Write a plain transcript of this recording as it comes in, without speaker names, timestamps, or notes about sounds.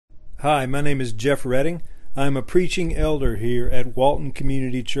Hi, my name is Jeff Redding. I'm a preaching elder here at Walton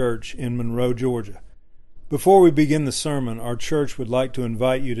Community Church in Monroe, Georgia. Before we begin the sermon, our church would like to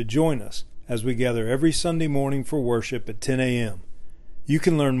invite you to join us as we gather every Sunday morning for worship at 10 a.m. You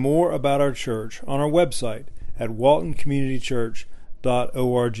can learn more about our church on our website at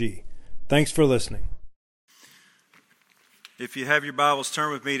waltoncommunitychurch.org. Thanks for listening. If you have your Bibles,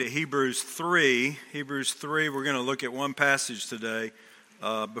 turn with me to Hebrews 3. Hebrews 3, we're going to look at one passage today.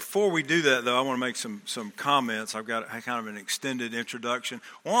 Before we do that, though, I want to make some comments. I've got kind of an extended introduction.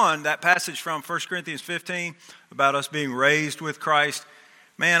 One, that passage from 1 Corinthians 15 about us being raised with Christ.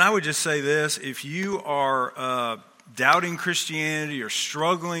 Man, I would just say this. If you are doubting Christianity or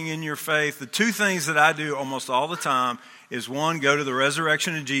struggling in your faith, the two things that I do almost all the time is, one, go to the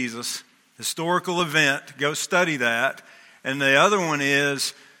resurrection of Jesus, historical event, go study that. And the other one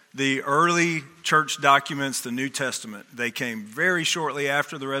is the early church documents, the New Testament. They came very shortly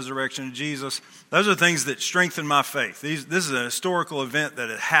after the resurrection of Jesus. Those are things that strengthen my faith. This is a historical event that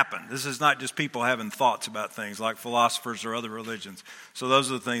had happened. This is not just people having thoughts about things like philosophers or other religions. So those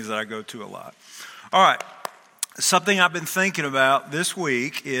are the things that I go to a lot. All right. Something I've been thinking about this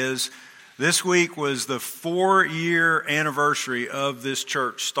week was the 4-year anniversary of this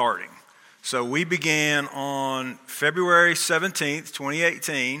church starting. So we began on February 17th,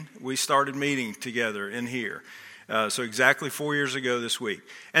 2018. We started meeting together in here. So exactly 4 years ago this week.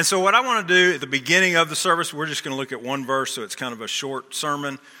 And so what I want to do at the beginning of the service, we're just going to look at one verse, so it's kind of a short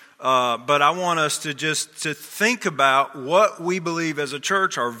sermon. But I want us to to think about what we believe as a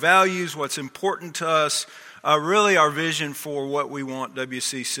church, our values, what's important to us, really our vision for what we want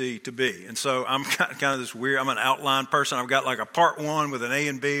WCC to be. And so I'm kind of this weird, I'm an outline person. I've got like a part 1 with an A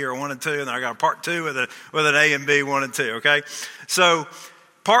and B or 1 and 2, and then I got a part 2 with an A and B, 1 and 2, okay? So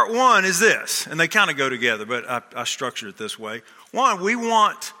part 1 is this, and they kind of go together, but I structured it this way. 1, we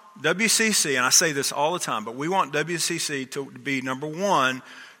want WCC, and I say this all the time, but we want WCC to be, number 1,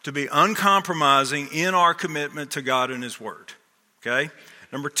 to be uncompromising in our commitment to God and His Word, okay?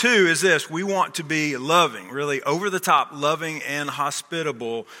 Number 2 is this: we want to be loving, really over the top, loving and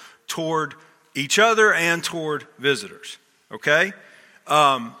hospitable toward each other and toward visitors, okay?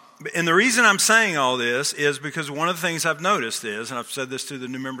 And the reason I'm saying all this is because one of the things I've noticed is, and I've said this to the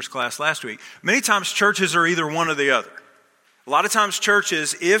new members class last week, many times churches are either one or the other. A lot of times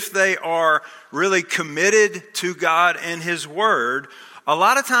churches, if they are really committed to God and His Word, a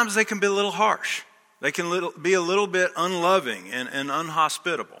lot of times they can be a little harsh. They can be a little bit unloving and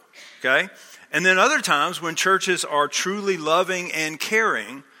unhospitable, okay? And then other times when churches are truly loving and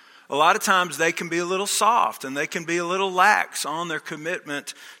caring, a lot of times they can be a little soft and they can be a little lax on their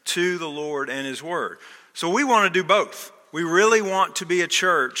commitment to the Lord and His Word. So we want to do both. We really want to be a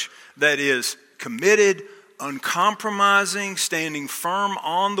church that is committed, uncompromising, standing firm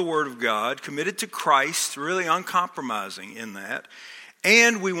on the Word of God, committed to Christ, really uncompromising in that.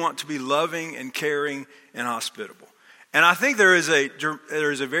 And we want to be loving and caring and hospitable. And I think there is a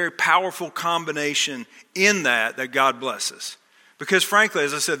very powerful combination in that God blesses. Because frankly,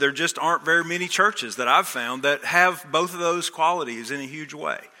 as I said, there just aren't very many churches that I've found that have both of those qualities in a huge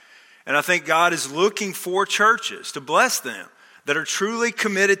way. And I think God is looking for churches to bless them that are truly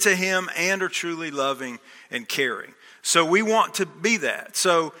committed to Him and are truly loving and caring. So we want to be that.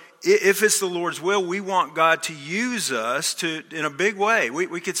 So if it's the Lord's will, we want God to use us in a big way.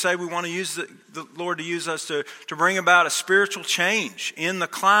 We could say we want to use the Lord to use us to bring about a spiritual change in the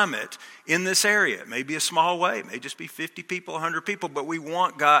climate in this area. It may be a small way. It may just be 50 people, 100 people. But we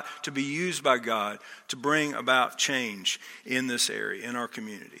want God to be used by God to bring about change in this area, in our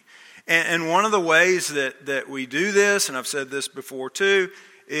community. And one of the ways that we do this, and I've said this before too,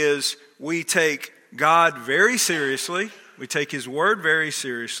 is we take God very seriously. We take His Word very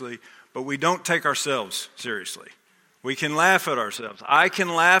seriously, but we don't take ourselves seriously. We can laugh at ourselves. I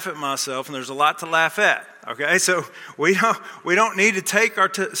can laugh at myself, and there's a lot to laugh at. Okay, so we don't need to take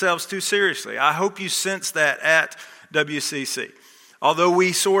ourselves too seriously. I hope you sense that at WCC. Although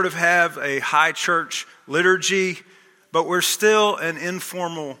we sort of have a high church liturgy, but we're still an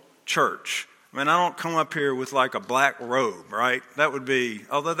informal church. I mean, I don't come up here with like a black robe, right? That would be,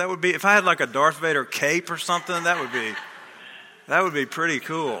 if I had like a Darth Vader cape or something, that would be pretty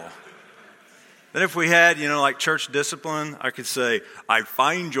cool. Then if we had, like church discipline, I could say, I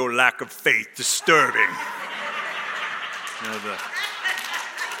find your lack of faith disturbing.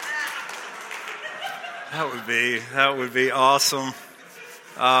 That would be awesome.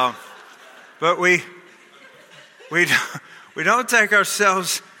 But we don't take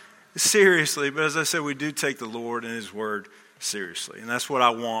ourselves seriously, but as I said, we do take the Lord and His Word seriously. And that's what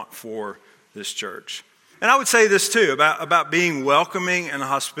I want for this church. And I would say this too, about being welcoming and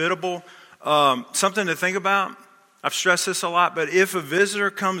hospitable. Something to think about. I've stressed this a lot, but if a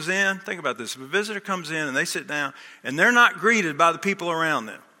visitor comes in, think about this. If a visitor comes in and they sit down and they're not greeted by the people around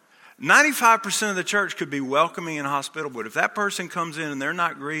them, 95% of the church could be welcoming and hospitable. But if that person comes in and they're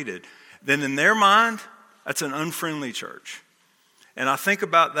not greeted, then in their mind, that's an unfriendly church. And I think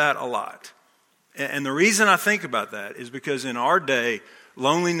about that a lot. And the reason I think about that is because in our day,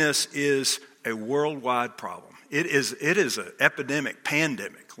 loneliness is a worldwide problem. It is an epidemic,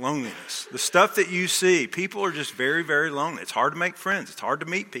 pandemic, loneliness. The stuff that you see, people are just very, very lonely. It's hard to make friends. It's hard to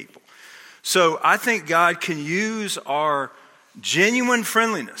meet people. So I think God can use our genuine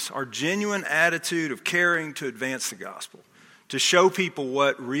friendliness, our genuine attitude of caring to advance the gospel, to show people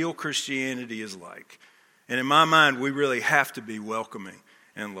what real Christianity is like. And in my mind, we really have to be welcoming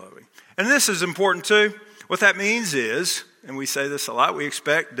and loving. And this is important too. What that means is, and we say this a lot, we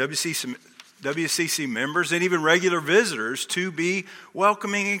expect WCC members and even regular visitors to be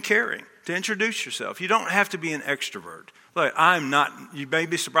welcoming and caring, to introduce yourself. You don't have to be an extrovert. Look, you may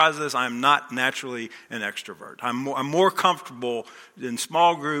be surprised at this, I'm not naturally an extrovert. I'm more comfortable in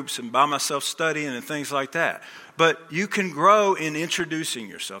small groups and by myself studying and things like that. But you can grow in introducing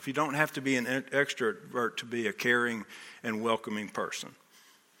yourself. You don't have to be an extrovert to be a caring and welcoming person.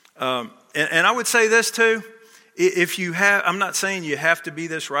 And I would say this too. If you have, I'm not saying you have to be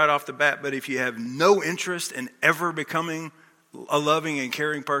this right off the bat, but if you have no interest in ever becoming a loving and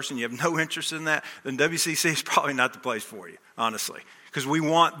caring person, you have no interest in that, then WCC is probably not the place for you, honestly. Because we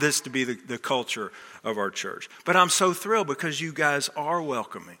want this to be the culture of our church. But I'm so thrilled because you guys are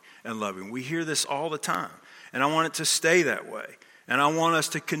welcoming and loving. We hear this all the time. And I want it to stay that way. And I want us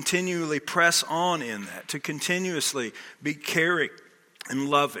to continually press on in that, to continuously be caring and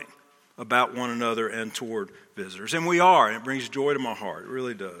loving about one another and toward visitors. And we are, and it brings joy to my heart. It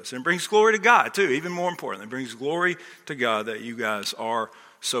really does. And it brings glory to God, too, even more important. It brings glory to God that you guys are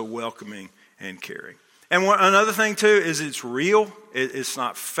so welcoming and caring. And another thing, too, is it's real. It's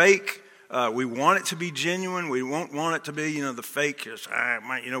not fake. We want it to be genuine. We won't want it to be, the fake,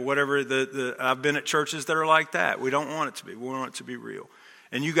 whatever. I've been at churches that are like that. We don't want it to be. We want it to be real.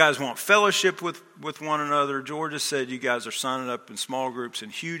 And you guys want fellowship with one another. Georgia said you guys are signing up in small groups in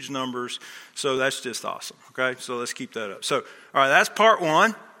huge numbers. So that's just awesome. Okay, so let's keep that up. So, all right, that's part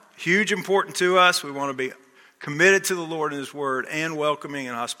one. Huge, important to us. We want to be committed to the Lord and His Word and welcoming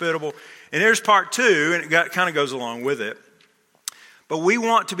and hospitable. And here's part two, and it kind of goes along with it. But we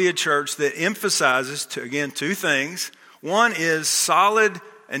want to be a church that emphasizes, two things. One is solid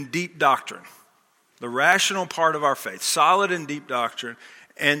and deep doctrine. The rational part of our faith. Solid and deep doctrine.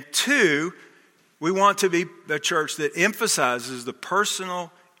 And two, we want to be a church that emphasizes the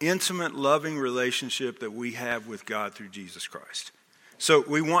personal, intimate, loving relationship that we have with God through Jesus Christ. So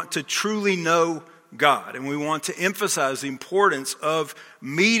we want to truly know God, and we want to emphasize the importance of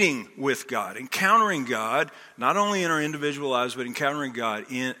meeting with God, encountering God, not only in our individual lives, but encountering God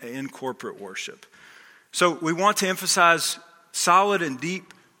in corporate worship. So we want to emphasize solid and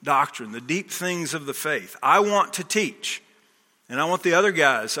deep doctrine, the deep things of the faith. I want to teach, and I want the other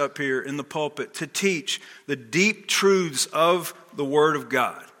guys up here in the pulpit to teach the deep truths of the Word of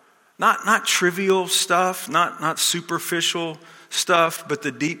God. Not trivial stuff, not superficial stuff, but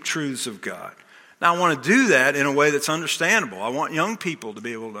the deep truths of God. Now, I want to do that in a way that's understandable. I want young people to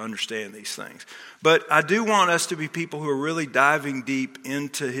be able to understand these things. But I do want us to be people who are really diving deep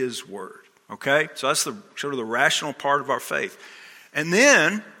into His Word. Okay? So that's sort of the rational part of our faith. And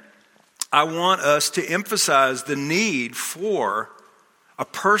then I want us to emphasize the need for a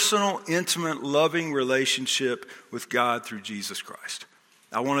personal, intimate, loving relationship with God through Jesus Christ.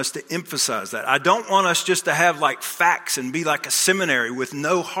 I want us to emphasize that. I don't want us just to have like facts and be like a seminary with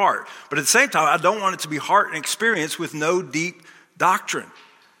no heart. But at the same time, I don't want it to be heart and experience with no deep doctrine.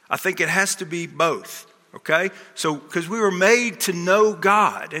 I think it has to be both. Okay? So, because we were made to know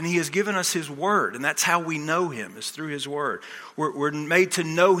God, and He has given us His Word, and that's how we know Him, is through His Word. We're made to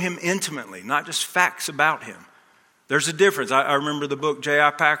know Him intimately, not just facts about Him. There's a difference. I remember the book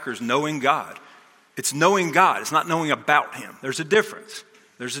J.I. Packer's Knowing God. It's knowing God. It's not knowing about Him. There's a difference.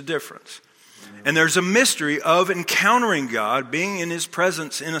 There's a difference. And there's a mystery of encountering God, being in His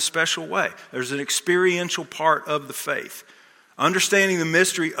presence in a special way. There's an experiential part of the faith. Understanding the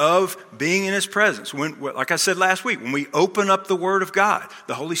mystery of being in His presence. Like I said last week, when we open up the Word of God,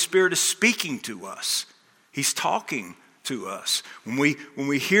 the Holy Spirit is speaking to us. He's talking to us. When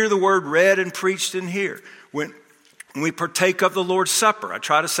we hear the Word read and preached in here, when we partake of the Lord's Supper, I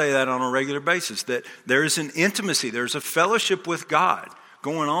try to say that on a regular basis, that there is an intimacy, there's a fellowship with God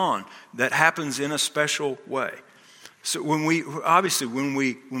going on that happens in a special way. So when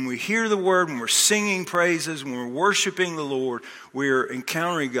we hear the word, when we're singing praises, when we're worshiping the Lord, we're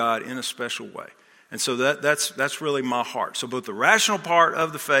encountering God in a special way. And so that's really my heart. So both the rational part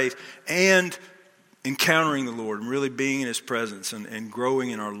of the faith and encountering the Lord and really being in His presence and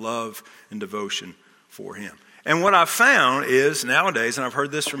growing in our love and devotion for Him. And what I've found is nowadays, and I've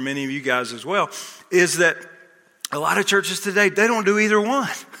heard this from many of you guys as well, is that a lot of churches today, they don't do either one.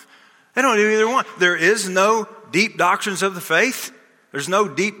 They don't do either one. There is no deep doctrines of the faith. There's no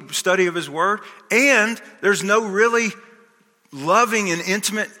deep study of His Word. And there's no really loving and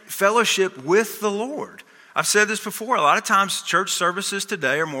intimate fellowship with the Lord. I've said this before. A lot of times church services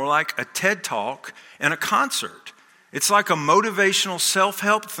today are more like a TED Talk and a concert. It's like a motivational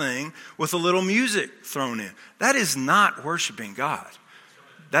self-help thing with a little music thrown in. That is not worshiping God.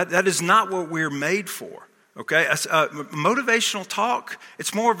 That is not what we're made for. Okay? Motivational talk,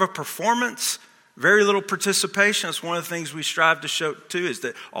 it's more of a performance, very little participation. That's one of the things we strive to show too, is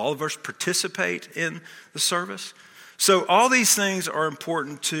that all of us participate in the service. So all these things are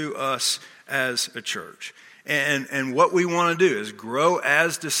important to us as a church. And what we want to do is grow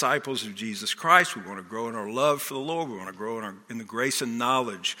as disciples of Jesus Christ. We want to grow in our love for the Lord. We want to grow in the grace and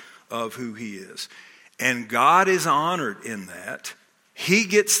knowledge of who He is. And God is honored in that. He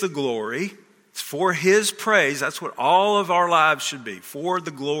gets the glory. It's for His praise. That's what all of our lives should be, for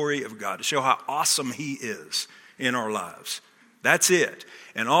the glory of God, to show how awesome He is in our lives. That's it.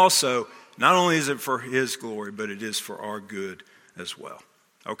 And also, not only is it for His glory, but it is for our good as well.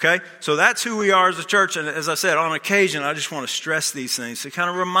 Okay? So that's who we are as a church. And as I said, on occasion, I just want to stress these things to kind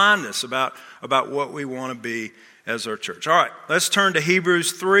of remind us about what we want to be as our church. All right, let's turn to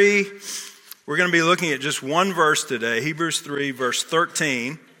Hebrews 3. We're going to be looking at just one verse today, Hebrews 3, verse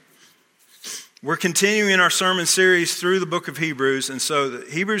 13. We're continuing our sermon series through the book of Hebrews. And so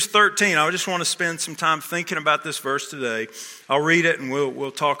Hebrews 13, I just want to spend some time thinking about this verse today. I'll read it and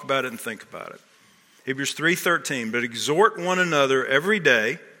we'll talk about it and think about it. Hebrews 3:13, but exhort one another every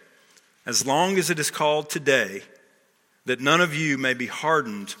day, as long as it is called today, that none of you may be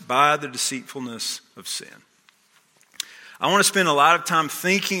hardened by the deceitfulness of sin. I want to spend a lot of time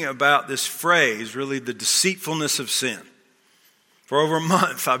thinking about this phrase, really the deceitfulness of sin. For over a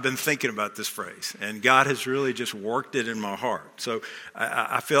month, I've been thinking about this phrase, and God has really just worked it in my heart. So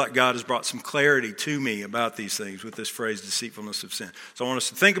I feel like God has brought some clarity to me about these things with this phrase, deceitfulness of sin. So I want us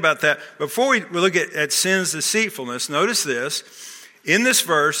to think about that. Before we look at sin's deceitfulness, notice this. In this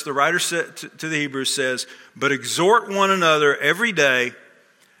verse, the writer to the Hebrews says, but exhort one another every day,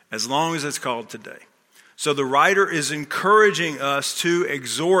 as long as it's called today. So the writer is encouraging us to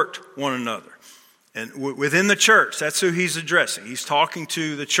exhort one another. And within the church, that's who he's addressing. He's talking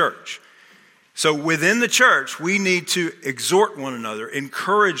to the church. So within the church, we need to exhort one another,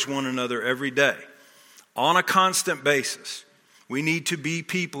 encourage one another every day on a constant basis. We need to be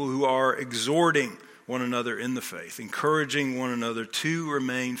people who are exhorting one another in the faith, encouraging one another to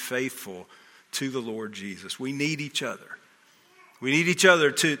remain faithful to the Lord Jesus. We need each other. We need each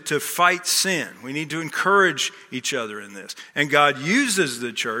other to fight sin. We need to encourage each other in this. And God uses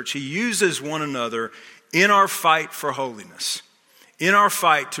the church, He uses one another in our fight for holiness, in our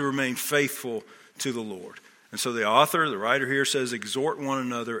fight to remain faithful to the Lord. And so the writer here says, exhort one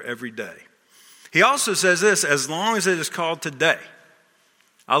another every day. He also says this, as long as it is called today.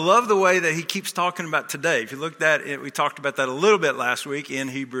 I love the way that he keeps talking about today. If you looked at it, we talked about that a little bit last week in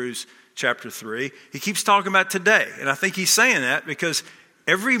Hebrews chapter 3. He keeps talking about today. And I think he's saying that because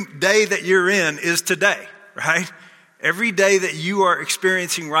every day that you're in is today, right? Every day that you are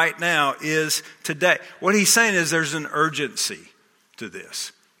experiencing right now is today. What he's saying is there's an urgency to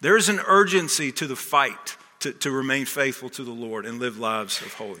this. There's an urgency to the fight to remain faithful to the Lord and live lives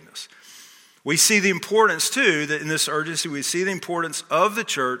of holiness. We see the importance too, that in this urgency, we see the importance of the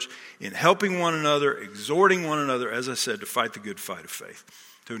church in helping one another, exhorting one another, as I said, to fight the good fight of faith,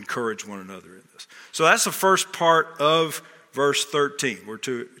 to encourage one another in this. So that's the first part of verse 13. We're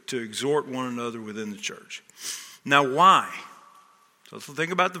to exhort one another within the church. Now, why? So let's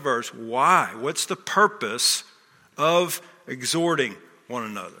think about the verse. Why? What's the purpose of exhorting one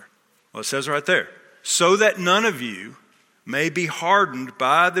another? Well, it says right there, so that none of you may be hardened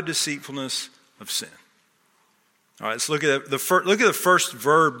by the deceitfulness of sin. All right, let's look at the first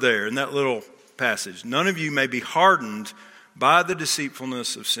verb there in that little passage. None of you may be hardened by the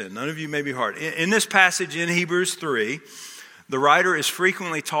deceitfulness of sin. None of you may be hardened. In this passage in Hebrews 3, the writer is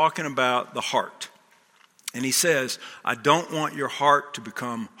frequently talking about the heart. And he says, I don't want your heart to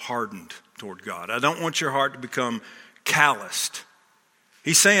become hardened toward God. I don't want your heart to become calloused.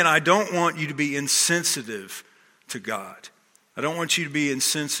 He's saying, I don't want you to be insensitive to God. I don't want you to be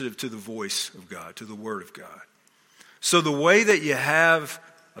insensitive to the voice of God, to the Word of God. So the way that you have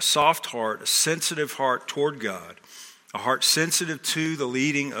a soft heart, a sensitive heart toward God, a heart sensitive to the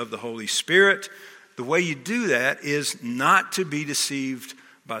leading of the Holy Spirit, the way you do that is not to be deceived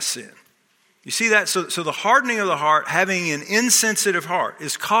by sin. You see that? So the hardening of the heart, having an insensitive heart,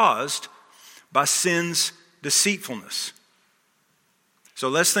 is caused by sin's deceitfulness. So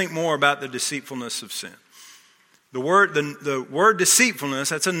let's think more about the deceitfulness of sin. The word deceitfulness,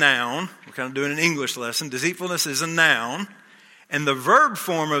 that's a noun. We're kind of doing an English lesson. Deceitfulness is a noun. And the verb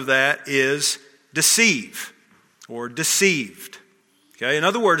form of that is deceive or deceived. Okay? In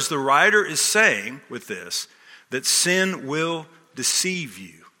other words, the writer is saying with this that sin will deceive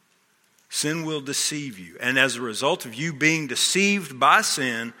you. Sin will deceive you. And as a result of you being deceived by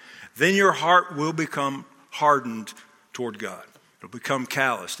sin, then your heart will become hardened toward God. It'll become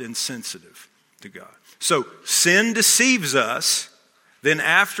calloused, insensitive to God. So sin deceives us. Then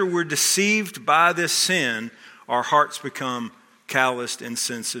after we're deceived by this sin, our hearts become calloused,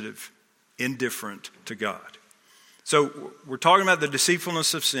 insensitive, indifferent to God. So we're talking about the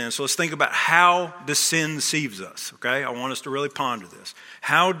deceitfulness of sin. So let's think about how does sin deceives us, okay? I want us to really ponder this.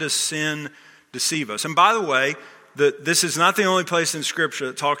 How does sin deceive us? And by the way, this is not the only place in Scripture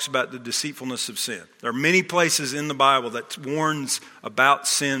that talks about the deceitfulness of sin. There are many places in the Bible that warns about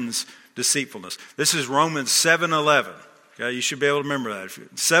sin's deceitfulness. This is Romans 7:11. Okay, you should be able to remember that.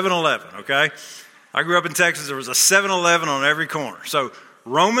 7:11, okay? I grew up in Texas. There was a 7-Eleven on every corner. So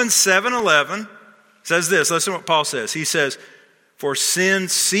Romans 7:11 says this. Listen to what Paul says. He says, "For sin,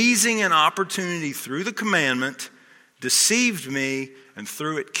 seizing an opportunity through the commandment, deceived me, and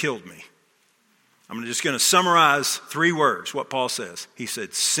through it killed me." I'm just going to summarize 3 words, what Paul says. He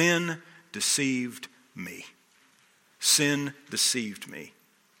said, sin deceived me. Sin deceived me.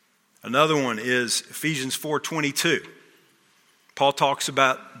 Another one is Ephesians 4:22. Paul talks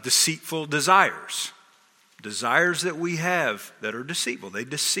about deceitful desires. Desires that we have that are deceitful. They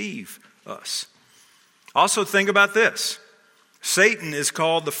deceive us. Also think about this. Satan is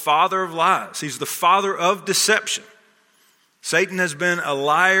called the father of lies. He's the father of deception. Satan has been a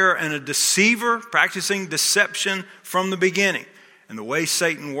liar and a deceiver, practicing deception from the beginning. And the way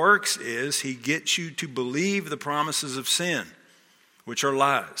Satan works is he gets you to believe the promises of sin, which are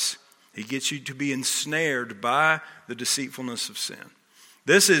lies. He gets you to be ensnared by the deceitfulness of sin.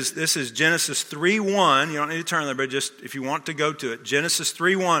 This is Genesis 3:1. You don't need to turn there, but just if you want to go to it. Genesis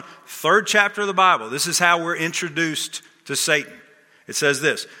 3:1, 3rd chapter of the Bible. This is how we're introduced to Satan. It says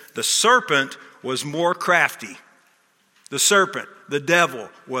this: the serpent was more crafty. The serpent, the devil,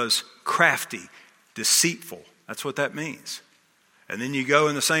 was crafty, deceitful. That's what that means. And then you go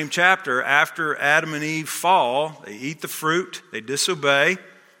in the same chapter, after Adam and Eve fall, they eat the fruit, they disobey.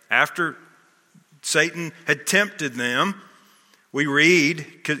 After Satan had tempted them, we read,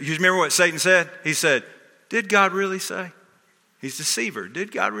 you remember what Satan said? He said, did God really say? He's a deceiver.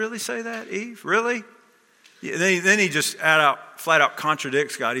 Did God really say that, Eve? Really? Yeah, then he just flat out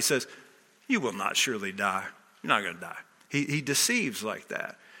contradicts God. He says, you will not surely die. You're not going to die. He deceives like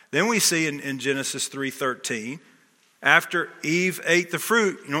that. Then we see in Genesis 3:13, after Eve ate the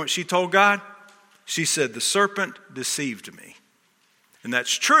fruit, you know what she told God? She said, the serpent deceived me. And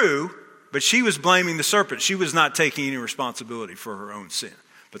that's true, but she was blaming the serpent. She was not taking any responsibility for her own sin.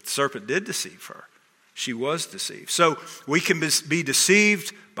 But the serpent did deceive her. She was deceived. So we can be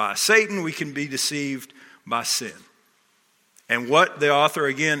deceived by Satan. We can be deceived by sin. And what the author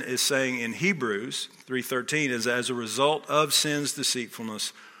again is saying in Hebrews 3:13 is, as a result of sin's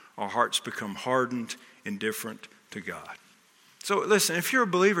deceitfulness, our hearts become hardened, indifferent to God. So listen, if you're a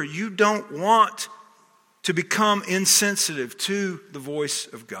believer, you don't want to become insensitive to the voice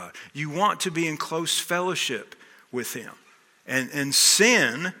of God. You want to be in close fellowship with Him. And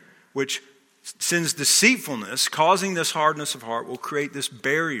sin, which sin's deceitfulness, causing this hardness of heart, will create this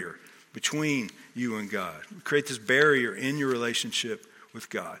barrier between you and God. Create this barrier in your relationship with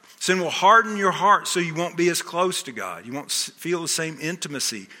God. Sin will harden your heart so you won't be as close to God. You won't feel the same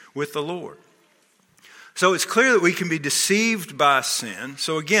intimacy with the Lord. So it's clear that we can be deceived by sin.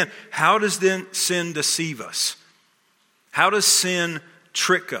 So again, how does then sin deceive us? How does sin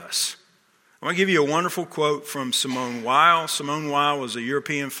trick us? I want to give you a wonderful quote from Simone Weil. Simone Weil was a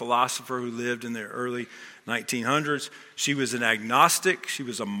European philosopher who lived in the early 1900s. She was an agnostic. She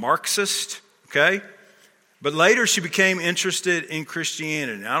was a Marxist, okay? But later she became interested in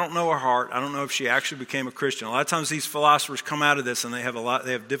Christianity. Now, I don't know her heart. I don't know if she actually became a Christian. A lot of times these philosophers come out of this and they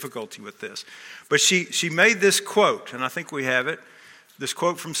have difficulty with this. But she made this quote, and I think we have it, this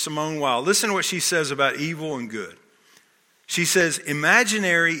quote from Simone Weil. Listen to what she says about evil and good. She says,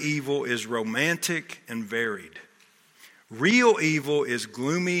 imaginary evil is romantic and varied. Real evil is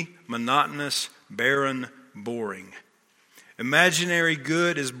gloomy, monotonous, barren, boring. Imaginary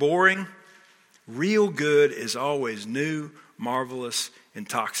good is boring. Real good is always new, marvelous,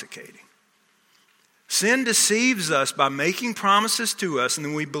 intoxicating. Sin deceives us by making promises to us, and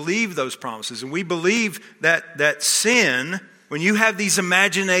then we believe those promises. And we believe that sin, when you have these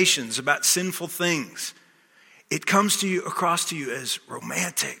imaginations about sinful things, it comes across to you as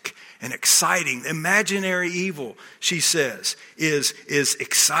romantic and exciting. Imaginary evil, she says, is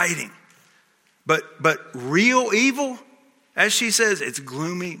exciting. But real evil, as she says, it's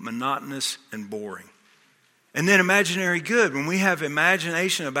gloomy, monotonous, and boring. And then imaginary good, when we have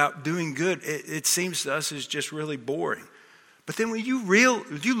imagination about doing good, it seems to us as just really boring. But then when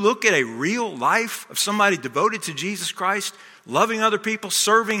you look at a real life of somebody devoted to Jesus Christ, loving other people,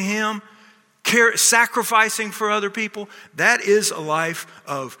 serving Him, sacrificing for other people, that is a life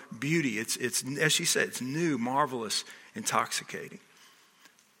of beauty. It's as she said, it's new, marvelous, intoxicating.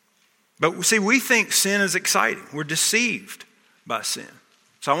 But see, we think sin is exciting. We're deceived by sin.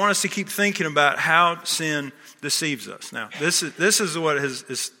 So I want us to keep thinking about how sin deceives us. Now, this is what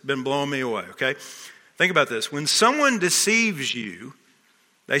has been blowing me away, okay? Think about this. When someone deceives you,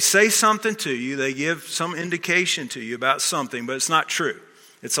 they say something to you, they give some indication to you about something, but it's not true.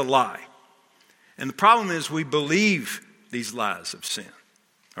 It's a lie. And the problem is we believe these lies of sin,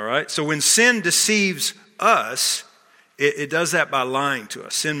 all right? So when sin deceives us, it does that by lying to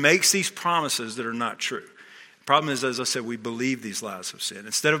us. Sin makes these promises that are not true. The problem is, as I said, we believe these lies of sin.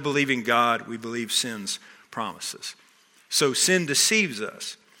 Instead of believing God, we believe sin's promises. So sin deceives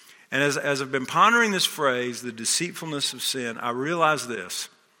us. And as I've been pondering this phrase, the deceitfulness of sin, I realize this.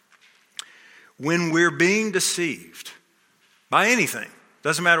 When we're being deceived by anything,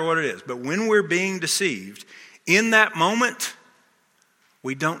 doesn't matter what it is, but when we're being deceived, in that moment,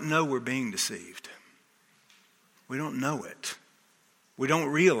 we don't know we're being deceived. We don't know it. We don't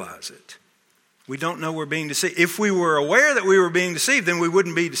realize it. We don't know we're being deceived. If we were aware that we were being deceived, then we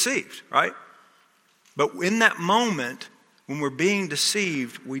wouldn't be deceived, right? But in that moment, when we're being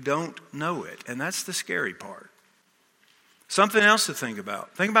deceived, we don't know it. And that's the scary part. Something else to think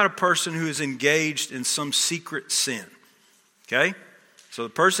about. Think about a person who is engaged in some secret sin. Okay? So the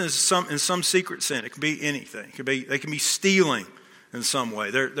person is in some secret sin. It can be anything. They can be stealing in some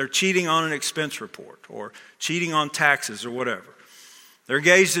way. They're cheating on an expense report or cheating on taxes or whatever. They're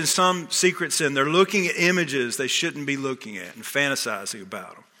engaged in some secret sin. They're looking at images they shouldn't be looking at and fantasizing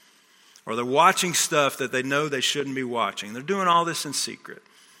about them. Or they're watching stuff that they know they shouldn't be watching. They're doing all this in secret.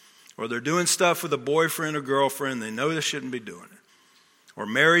 Or they're doing stuff with a boyfriend or girlfriend. They know they shouldn't be doing it. Or a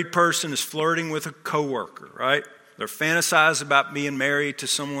married person is flirting with a coworker, right? They're fantasizing about being married to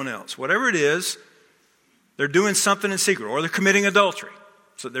someone else. Whatever it is, they're doing something in secret. Or they're committing adultery.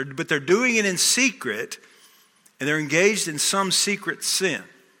 But they're doing it in secret, and they're engaged in some secret sin.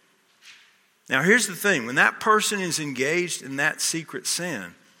 Now here's the thing. When that person is engaged in that secret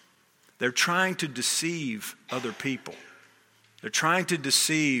sin, they're trying to deceive other people. They're trying to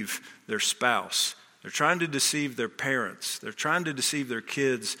deceive their spouse. They're trying to deceive their parents. They're trying to deceive their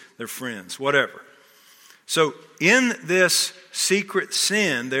kids, their friends, whatever. So in this secret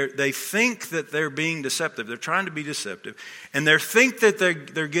sin, they think that they're being deceptive. They're trying to be deceptive. And they think that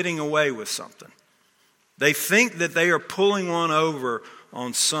they're getting away with something. They think that they are pulling one over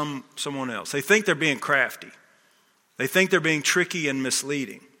on someone else. They think they're being crafty. They think they're being tricky and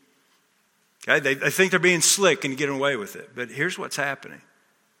misleading. Okay? They think they're being slick and getting away with it. But here's what's happening.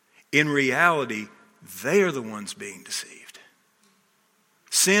 In reality, they are the ones being deceived.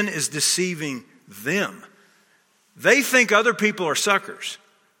 Sin is deceiving them. They think other people are suckers.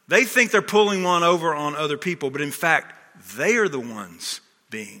 They think they're pulling one over on other people. But in fact, they are the ones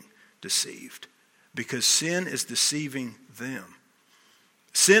being deceived. Because sin is deceiving them.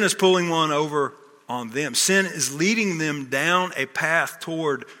 Sin is pulling one over on them. Sin is leading them down a path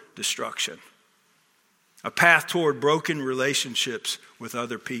toward destruction. A path toward broken relationships with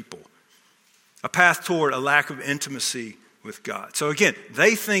other people. A path toward a lack of intimacy with God. So again,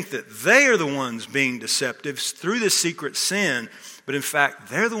 they think that they are the ones being deceptive through this secret sin, but in fact,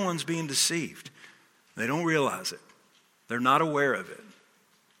 they're the ones being deceived. They don't realize it. They're not aware of it.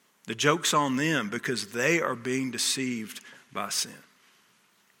 The joke's on them because they are being deceived by sin.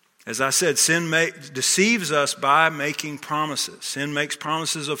 As I said, sin deceives us by making promises. Sin makes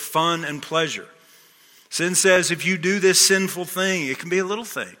promises of fun and pleasure. Sin says if you do this sinful thing, it can be a little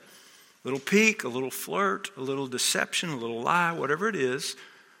thing. A little peek, a little flirt, a little deception, a little lie, whatever it is.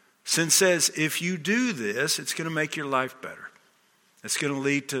 Sin says if you do this, it's going to make your life better. It's going to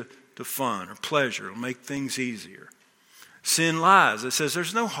lead to fun or pleasure. It'll make things easier. Sin lies. It says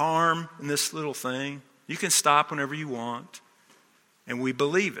there's no harm in this little thing. You can stop whenever you want. And we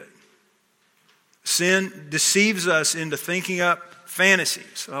believe it. Sin deceives us into thinking up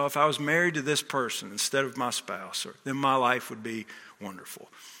fantasies. Oh, if I was married to this person instead of my spouse, then my life would be wonderful.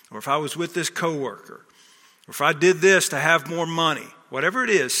 Or if I was with this coworker, or if I did this to have more money. Whatever it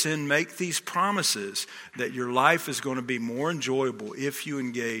is, sin makes these promises that your life is going to be more enjoyable if you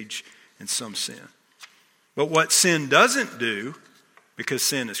engage in some sin. But what sin doesn't do, because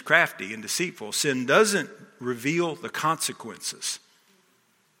sin is crafty and deceitful, sin doesn't reveal the consequences.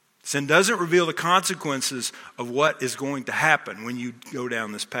 Sin doesn't reveal the consequences of what is going to happen when you go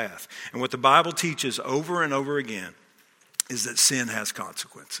down this path. And what the Bible teaches over and over again is that sin has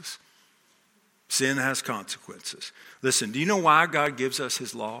consequences. Sin has consequences. Listen, do you know why God gives us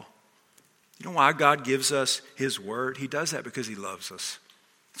His law? You know why God gives us His word? He does that because He loves us.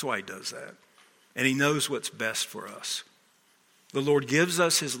 That's why He does that. And He knows what's best for us. The Lord gives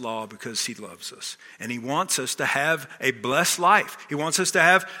us His law because He loves us. And He wants us to have a blessed life. He wants us to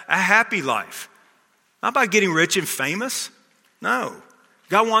have a happy life. Not by getting rich and famous. No.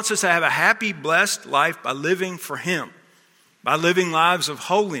 God wants us to have a happy, blessed life by living for Him. By living lives of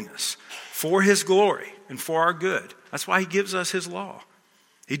holiness for His glory and for our good. That's why He gives us His law.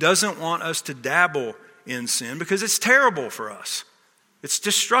 He doesn't want us to dabble in sin because it's terrible for us. It's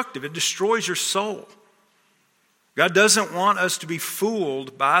destructive. It destroys your soul. God doesn't want us to be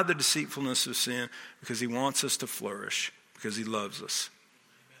fooled by the deceitfulness of sin because He wants us to flourish, because He loves us.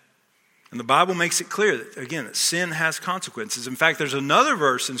 And the Bible makes it clear that, again, that sin has consequences. In fact, there's another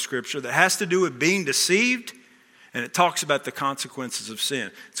verse in Scripture that has to do with being deceived, and it talks about the consequences of sin.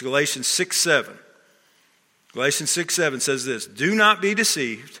 It's Galatians 6:7. Galatians 6:7 says this, "Do not be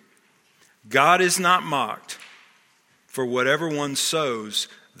deceived. God is not mocked. For whatever one sows,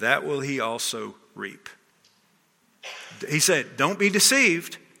 that will he also reap." He said, don't be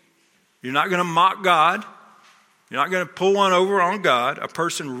deceived. You're not going to mock God. You're not going to pull one over on God. A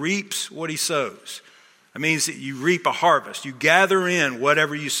person reaps what he sows. That means that you reap a harvest. You gather in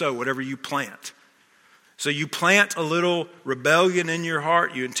whatever you sow, whatever you plant. So you plant a little rebellion in your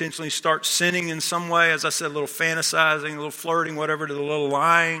heart. You intentionally start sinning in some way. As I said, a little fantasizing, a little flirting, whatever, a little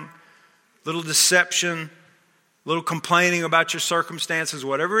lying, a little deception, a little complaining about your circumstances,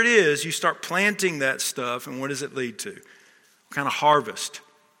 whatever it is, you start planting that stuff, and what does it lead to? What kind of harvest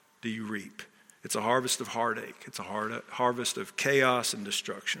do you reap? It's a harvest of heartache. It's a harvest of chaos and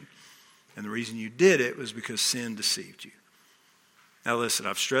destruction. And the reason you did it was because sin deceived you. Now listen,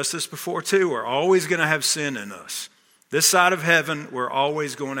 I've stressed this before too. We're always going to have sin in us. This side of heaven, we're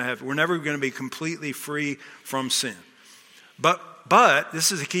never going to be completely free from sin. But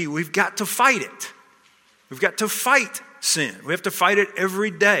this is the key, we've got to fight it. We've got to fight sin. We have to fight it every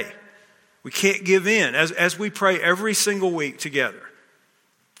day. We can't give in. As we pray every single week together,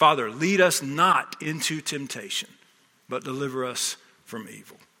 Father, lead us not into temptation, but deliver us from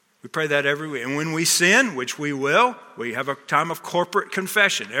evil. We pray that every week. And when we sin, which we will, we have a time of corporate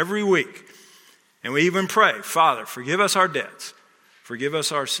confession every week. And we even pray, Father, forgive us our debts. Forgive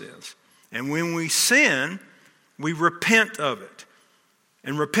us our sins. And when we sin, we repent of it.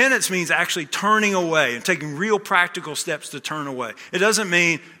 And repentance means actually turning away and taking real practical steps to turn away. It doesn't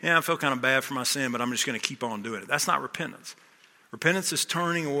mean, I feel kind of bad for my sin, but I'm just going to keep on doing it. That's not repentance. Repentance is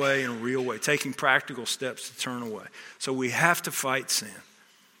turning away in a real way, taking practical steps to turn away. So we have to fight sin.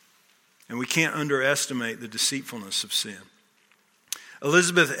 And we can't underestimate the deceitfulness of sin.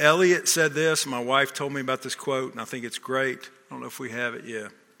 Elizabeth Elliot said this. My wife told me about this quote, and I think it's great. I don't know if we have it. Yeah,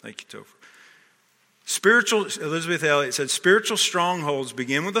 thank you, Topher. Elizabeth Elliot said, spiritual strongholds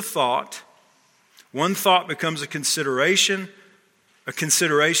begin with a thought. One thought becomes a consideration. A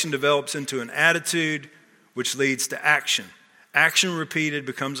consideration develops into an attitude, which leads to action. Action repeated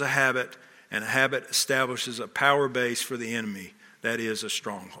becomes a habit, and a habit establishes a power base for the enemy. That is a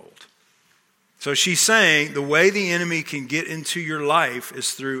stronghold. So she's saying the way the enemy can get into your life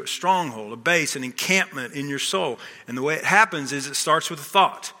is through a stronghold, a base, an encampment in your soul. And the way it happens is it starts with a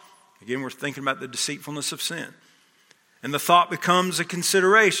thought. Again, we're thinking about the deceitfulness of sin. And the thought becomes a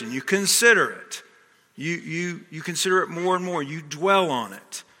consideration. You consider it. You consider it more and more. You dwell on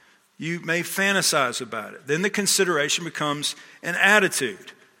it. You may fantasize about it. Then the consideration becomes an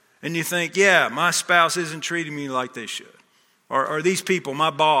attitude. And you think, yeah, my spouse isn't treating me like they should. Or these people, my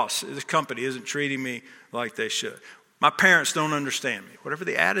boss, this company isn't treating me like they should. My parents don't understand me. Whatever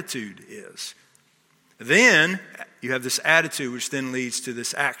the attitude is. Then you have this attitude which then leads to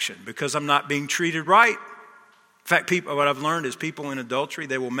this action. Because I'm not being treated right. In fact, what I've learned is people in adultery,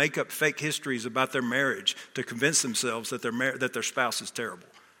 they will make up fake histories about their marriage to convince themselves that their spouse is terrible.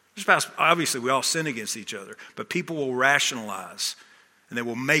 Their spouse, obviously, we all sin against each other. But people will rationalize and they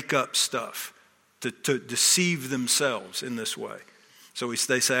will make up stuff to deceive themselves in this way. So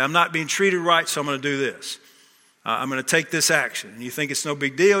they say, I'm not being treated right, so I'm going to do this. I'm going to take this action. And you think it's no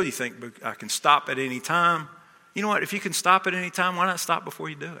big deal. You think, I can stop at any time. You know what? If you can stop at any time, why not stop before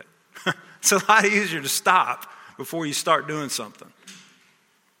you do it? It's a lot easier to stop before you start doing something.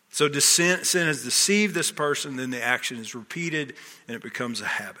 So sin has deceived this person, then the action is repeated, and it becomes a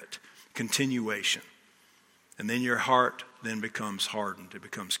habit, continuation. And then your heart then becomes hardened. It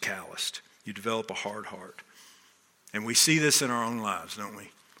becomes calloused. You develop a hard heart. And we see this in our own lives, don't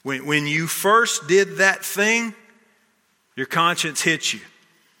we? When you first did that thing, your conscience hits you,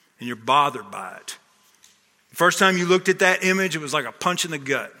 and you're bothered by it. The first time you looked at that image, it was like a punch in the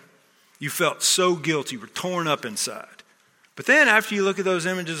gut. You felt so guilty. You were torn up inside. But then after you look at those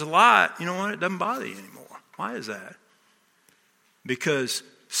images a lot, you know what? It doesn't bother you anymore. Why is that? Because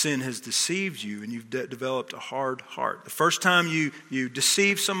sin has deceived you and you've developed a hard heart. The first time you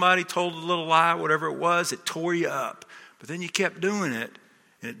deceived somebody, told a little lie, whatever it was, it tore you up. But then you kept doing it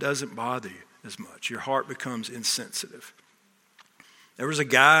and it doesn't bother you as much. Your heart becomes insensitive. There was a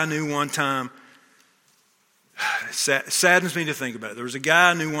guy I knew one time, it saddens me to think about it. There was a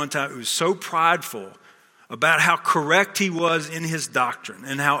guy I knew one time who was so prideful about how correct he was in his doctrine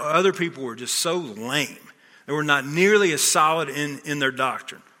and how other people were just so lame. They were not nearly as solid in their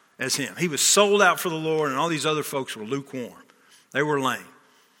doctrine as him. He was sold out for the Lord, and all these other folks were lukewarm. They were lame.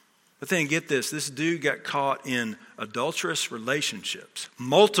 But then get this dude got caught in adulterous relationships,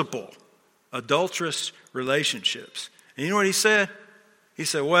 multiple adulterous relationships. And you know what he said? He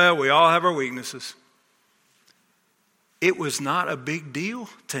said, well, we all have our weaknesses. It was not a big deal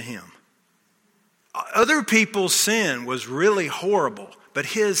to him. Other people's sin was really horrible, but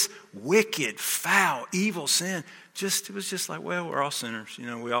his wicked, foul, evil sin, it was just like, well, we're all sinners.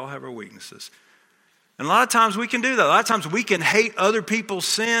 We all have our weaknesses. And a lot of times we can do that. A lot of times we can hate other people's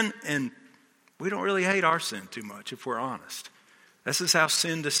sin, and we don't really hate our sin too much if we're honest. This is how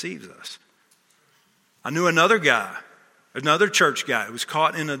sin deceives us. I knew another church guy who was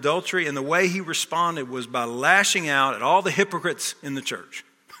caught in adultery, and the way he responded was by lashing out at all the hypocrites in the church.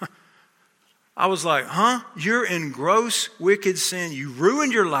 I was like, you're in gross, wicked sin. You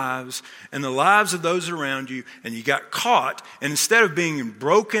ruined your lives and the lives of those around you, and you got caught. And instead of being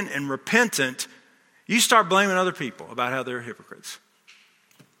broken and repentant, you start blaming other people about how they're hypocrites.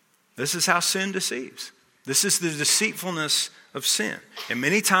 This is how sin deceives. This is the deceitfulness of sin. And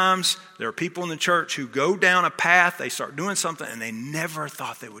many times there are people in the church who go down a path, they start doing something, and they never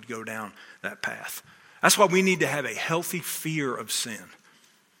thought they would go down that path. That's why we need to have a healthy fear of sin.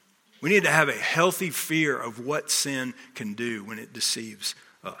 We need to have a healthy fear of what sin can do when it deceives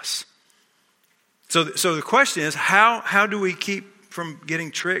us. So the question is, how do we keep from getting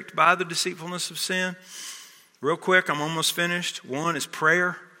tricked by the deceitfulness of sin? Real quick, I'm almost finished. One is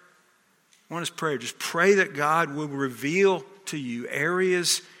prayer. Just pray that God will reveal to you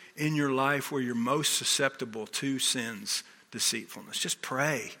areas in your life where you're most susceptible to sin's deceitfulness. Just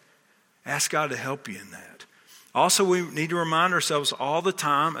pray. Ask God to help you in that. Also, we need to remind ourselves all the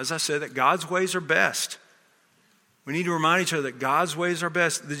time, as I said, that God's ways are best. We need to remind each other that God's ways are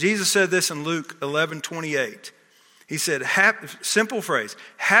best. Jesus said this in Luke 11:28. He said, simple phrase,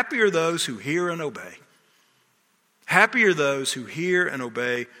 happy are those who hear and obey. Happy are those who hear and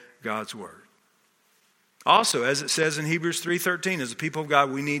obey God's word. Also, as it says in Hebrews 3:13, as a people of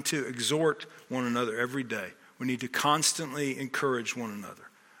God, we need to exhort one another every day. We need to constantly encourage one another.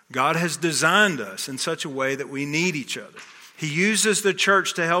 God has designed us in such a way that we need each other. He uses the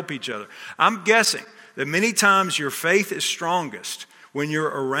church to help each other. I'm guessing that many times your faith is strongest when you're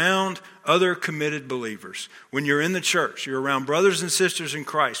around other committed believers. When you're in the church, you're around brothers and sisters in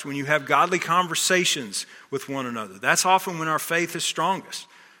Christ. When you have godly conversations with one another. That's often when our faith is strongest.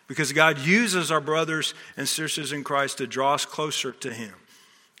 Because God uses our brothers and sisters in Christ to draw us closer to Him.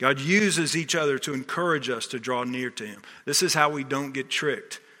 God uses each other to encourage us to draw near to Him. This is how we don't get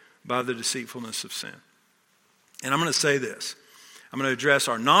tricked by the deceitfulness of sin. And I'm going to say this. I'm going to address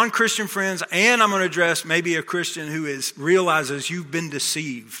our non-Christian friends, and I'm going to address maybe a Christian who realizes you've been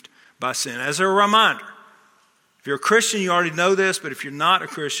deceived by sin. As a reminder, if you're a Christian, you already know this, but if you're not a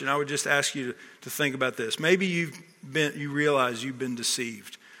Christian, I would just ask you to think about this. Maybe you realize you've been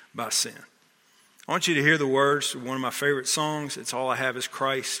deceived by sin. I want you to hear the words of one of my favorite songs. It's All I Have Is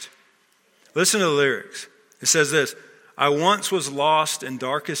Christ. Listen to the lyrics. It says this, I once was lost in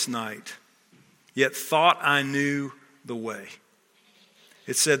darkest night, yet thought I knew the way.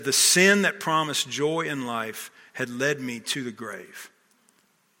 It said the sin that promised joy in life had led me to the grave.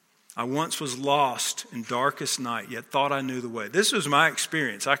 I once was lost in darkest night, yet thought I knew the way. This was my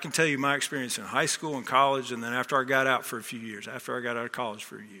experience. I can tell you my experience in high school and college, and then after I got out of college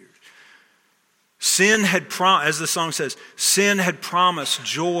for a few years. Sin had as the song says, sin had promised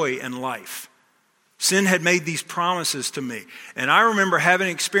joy and life. Sin had made these promises to me. And I remember having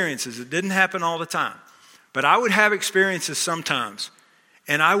experiences. It didn't happen all the time. But I would have experiences sometimes.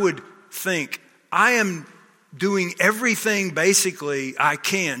 And I would think, I am doing everything basically I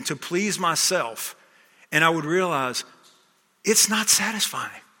can to please myself. And I would realize it's not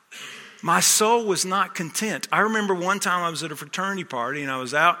satisfying. My soul was not content. I remember one time I was at a fraternity party and I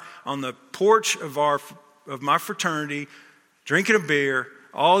was out on the porch of my fraternity drinking a beer.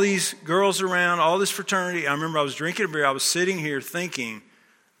 All these girls around, all this fraternity. I remember I was drinking a beer. I was sitting here thinking,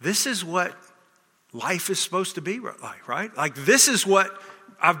 this is what life is supposed to be like, right? Like this is what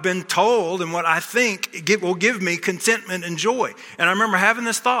I've been told and what I think will give me contentment and joy. And I remember having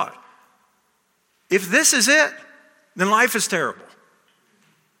this thought. If this is it, then life is terrible.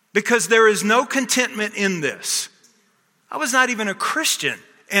 Because there is no contentment in this. I was not even a Christian,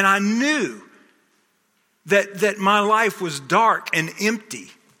 and I knew that my life was dark and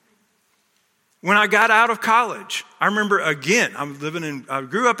empty. When I got out of college, I remember again, I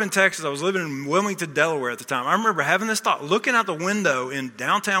grew up in Texas. I was living in Wilmington, Delaware at the time. I remember having this thought, looking out the window in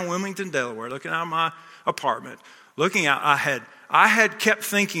downtown Wilmington, Delaware, looking out of my apartment, looking out, I had kept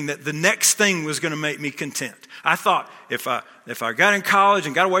thinking that the next thing was going to make me content. I thought if I got in college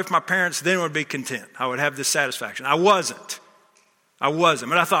and got away from my parents, then I would be content. I would have this satisfaction. I wasn't.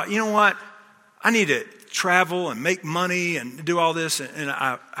 But I thought, you know what? I need to travel and make money and do all this. And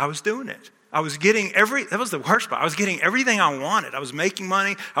I was doing it. I was getting that was the worst part. I was getting everything I wanted. I was making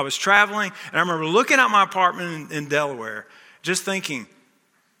money. I was traveling. And I remember looking at my apartment in Delaware, just thinking,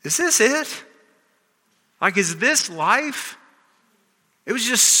 is this it? Like, is this life? It was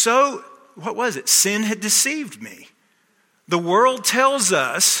just so, what was it? Sin had deceived me. The world tells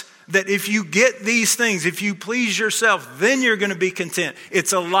us that if you get these things, if you please yourself, then you're going to be content.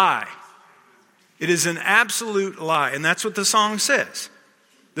 It's a lie. It is an absolute lie. And that's what the song says.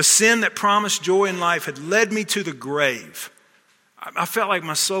 The sin that promised joy in life had led me to the grave. I felt like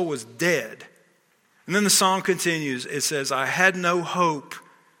my soul was dead. And then the song continues. It says, I had no hope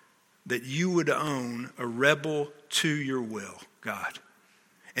that you would own a rebel to your will, God.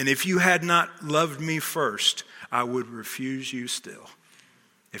 And if you had not loved me first, I would refuse you still.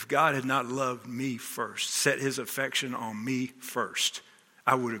 If God had not loved me first, set his affection on me first,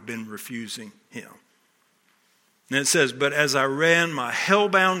 I would have been refusing him. And it says, but as I ran my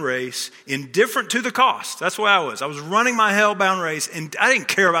hell-bound race, indifferent to the cost. That's where I was. I was running my hell-bound race, and I didn't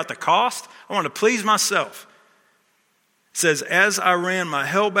care about the cost. I wanted to please myself. It says, as I ran my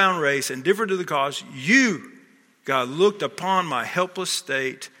hell-bound race, indifferent to the cost, you, God, looked upon my helpless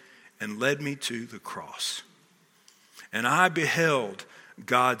state and led me to the cross. And I beheld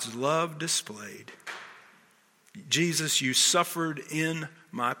God's love displayed. Jesus, you suffered in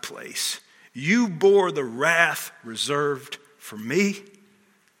my place. You bore the wrath reserved for me,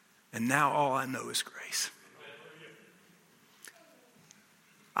 and now all I know is grace.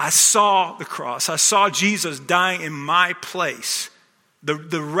 I saw the cross. I saw Jesus dying in my place.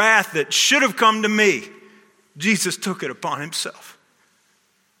 The wrath that should have come to me, Jesus took it upon himself.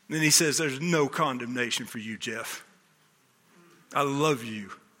 And then he says, there's no condemnation for you, Jeff. I love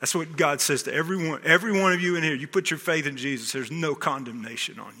you. That's what God says to every one of you in here. You put your faith in Jesus, there's no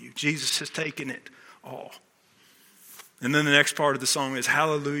condemnation on you. Jesus has taken it all. And then the next part of the song is,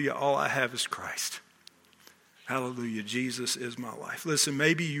 hallelujah, all I have is Christ. Hallelujah, Jesus is my life. Listen,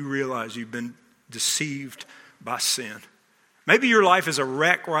 maybe you realize you've been deceived by sin. Maybe your life is a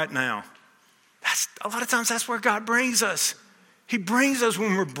wreck right now. A lot of times that's where God brings us. He brings us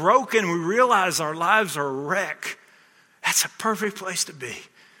when we're broken. We realize our lives are a wreck. That's a perfect place to be.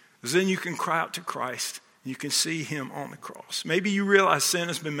 Because then you can cry out to Christ. And you can see him on the cross. Maybe you realize sin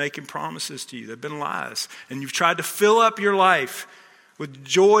has been making promises to you. They've been lies. And you've tried to fill up your life with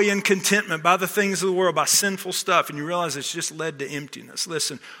joy and contentment by the things of the world, by sinful stuff. And you realize it's just led to emptiness.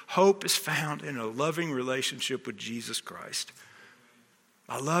 Listen, hope is found in a loving relationship with Jesus Christ.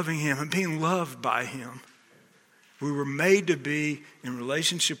 By loving him and being loved by him. We were made to be in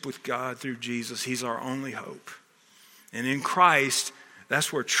relationship with God through Jesus. He's our only hope. And in Christ,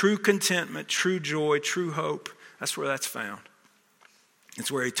 that's where true contentment, true joy, true hope, that's where that's found.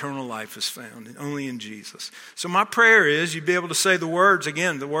 It's where eternal life is found, and only in Jesus. So my prayer is you'd be able to say the words,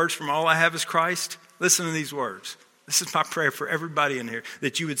 again, the words from All I Have is Christ. Listen to these words. This is my prayer for everybody in here,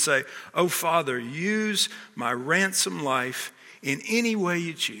 that you would say, oh, Father, use my ransom life in any way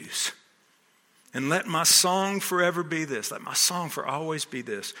you choose. And let my song forever be this. Let my song for always be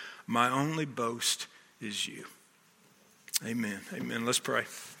this. My only boast is you. Amen. Amen. Let's pray.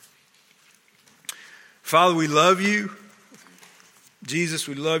 Father, we love you. Jesus,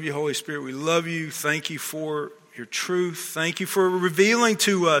 we love you. Holy Spirit, we love you. Thank you for your truth. Thank you for revealing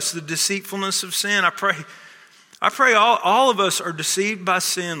to us the deceitfulness of sin. I pray all of us are deceived by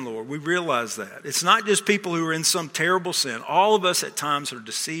sin, Lord. We realize that. It's not just people who are in some terrible sin. All of us at times are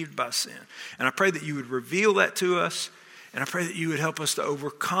deceived by sin. And I pray that you would reveal that to us. And I pray that you would help us to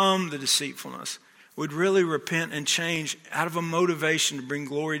overcome the deceitfulness. We'd really repent and change out of a motivation to bring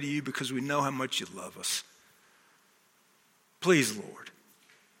glory to you because we know how much you love us. Please, Lord,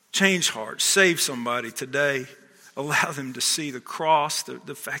 change hearts. Save somebody today. Allow them to see the cross,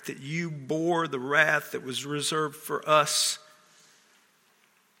 the fact that you bore the wrath that was reserved for us.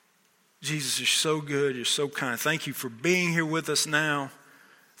 Jesus, you're so good. You're so kind. Thank you for being here with us now.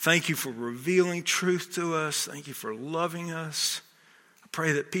 Thank you for revealing truth to us. Thank you for loving us. I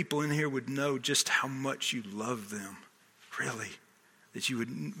pray that people in here would know just how much you love them, really.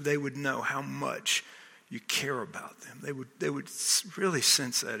 That they would know how much you care about them. They would really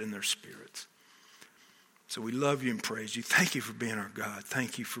sense that in their spirits. So we love you and praise you. Thank you for being our God.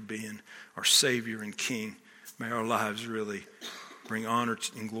 Thank you for being our Savior and King. May our lives really bring honor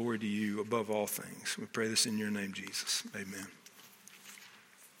and glory to you above all things. We pray this in your name, Jesus. Amen.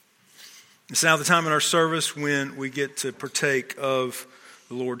 It's now the time in our service when we get to partake of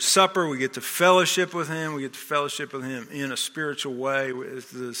the Lord's Supper. We get to fellowship with him. We get to fellowship with him in a spiritual way.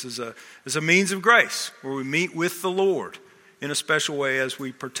 This is a means of grace where we meet with the Lord in a special way as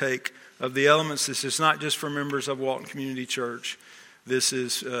we partake of the elements. This is not just for members of Walton Community Church. This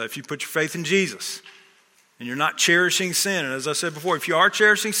is if you put your faith in Jesus and you're not cherishing sin. And as I said before, if you are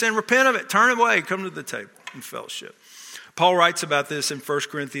cherishing sin, repent of it. Turn away. Come to the table and fellowship. Paul writes about this in 1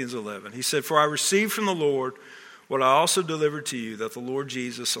 Corinthians 11. He said, "For I received from the Lord what I also delivered to you, that the Lord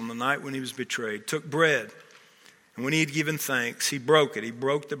Jesus, on the night when he was betrayed, took bread. And when he had given thanks, he broke it. He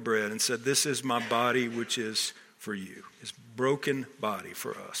broke the bread and said, 'This is my body, which is for you.'" His broken body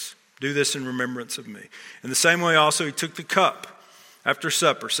for us. "Do this in remembrance of me." In the same way also he took the cup after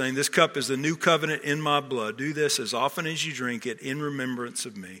supper, saying, "This cup is the new covenant in my blood. Do this as often as you drink it in remembrance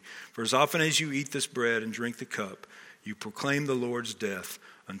of me. For as often as you eat this bread and drink the cup, you proclaim the Lord's death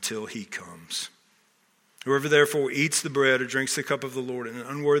until he comes. Whoever therefore eats the bread or drinks the cup of the Lord in an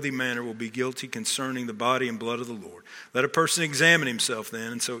unworthy manner will be guilty concerning the body and blood of the Lord. Let a person examine himself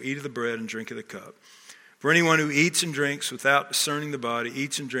then, and so eat of the bread and drink of the cup. For anyone who eats and drinks without discerning the body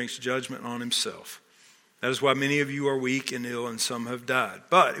eats and drinks judgment on himself. That is why many of you are weak and ill, and some have died.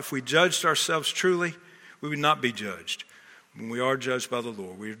 But if we judged ourselves truly, we would not be judged. When we are judged by the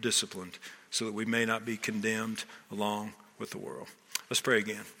Lord, we are disciplined, so that we may not be condemned along with the world." Let's pray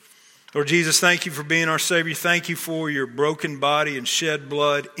again. Lord Jesus, thank you for being our Savior. Thank you for your broken body and shed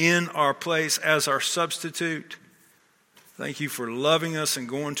blood in our place as our substitute. Thank you for loving us and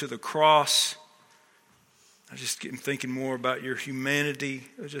going to the cross. I just get thinking more about your humanity,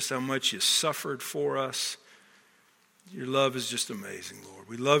 just how much you suffered for us. Your love is just amazing, Lord.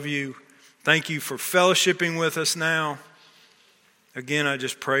 We love you. Thank you for fellowshipping with us now. Again, I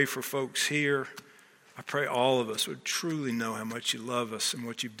just pray for folks here. I pray all of us would truly know how much you love us and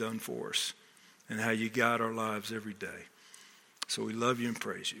what you've done for us and how you guide our lives every day. So we love you and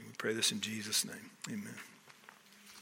praise you. We pray this in Jesus' name. Amen.